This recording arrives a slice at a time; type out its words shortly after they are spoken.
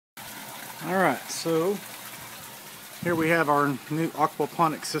Alright, so here we have our new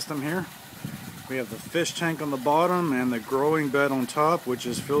aquaponics system here. We have the fish tank on the bottom and the growing bed on top, which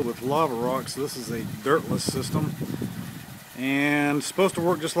is filled with lava rocks. This is a dirtless system and it's supposed to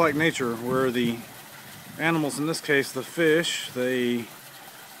work just like nature, where the animals, in this case the fish, they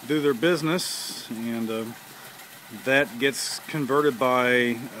do their business, and that gets converted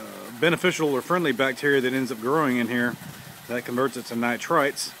by beneficial or friendly bacteria that ends up growing in here. That converts it to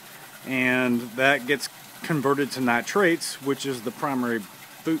nitrites, and that gets converted to nitrates, which is the primary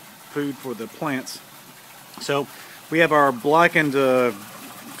food for the plants. So we have our blackened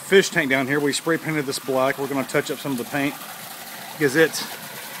fish tank down here. We spray painted this black. We're going to touch up some of the paint because it's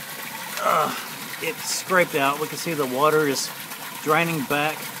scraped out. We can see the water is draining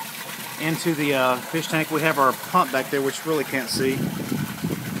back into the fish tank. We have our pump back there, which really can't see,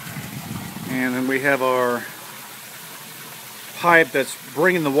 and then we have our pipe that's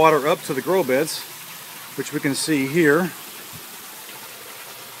bringing the water up to the grow beds, which we can see here.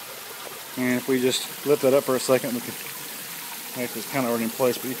 And if we just lift that up for a second, we can, actually it's kind of already in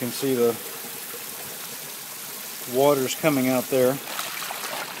place, but you can see the water's coming out there.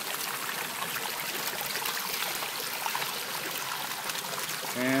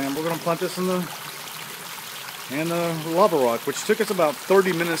 And we're going to plant this in the lava rock, which took us about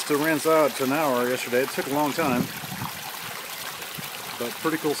 30 minutes to rinse out to an hour yesterday. It took a long time, but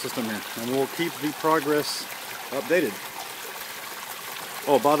pretty cool system here, and we'll keep the progress updated.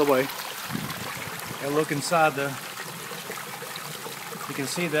 Oh, by the way, I look inside you can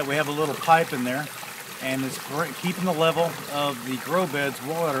see that we have a little pipe in there, and it's keeping the level of the grow bed's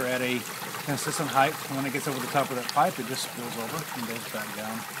water at a consistent height. When it gets over the top of that pipe, it just spills over and goes back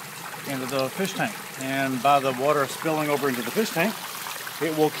down into the fish tank. And by the water spilling over into the fish tank,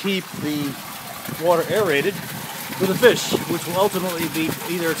 it will keep the water aerated for the fish, which will ultimately be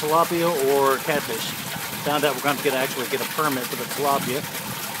either tilapia or catfish. Found out we're going to actually get a permit for the tilapia,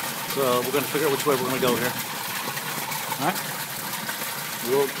 so we're going to figure out which way we're going to go here. All right,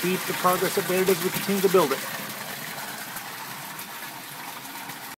 we'll keep the progress updated as we continue to build it.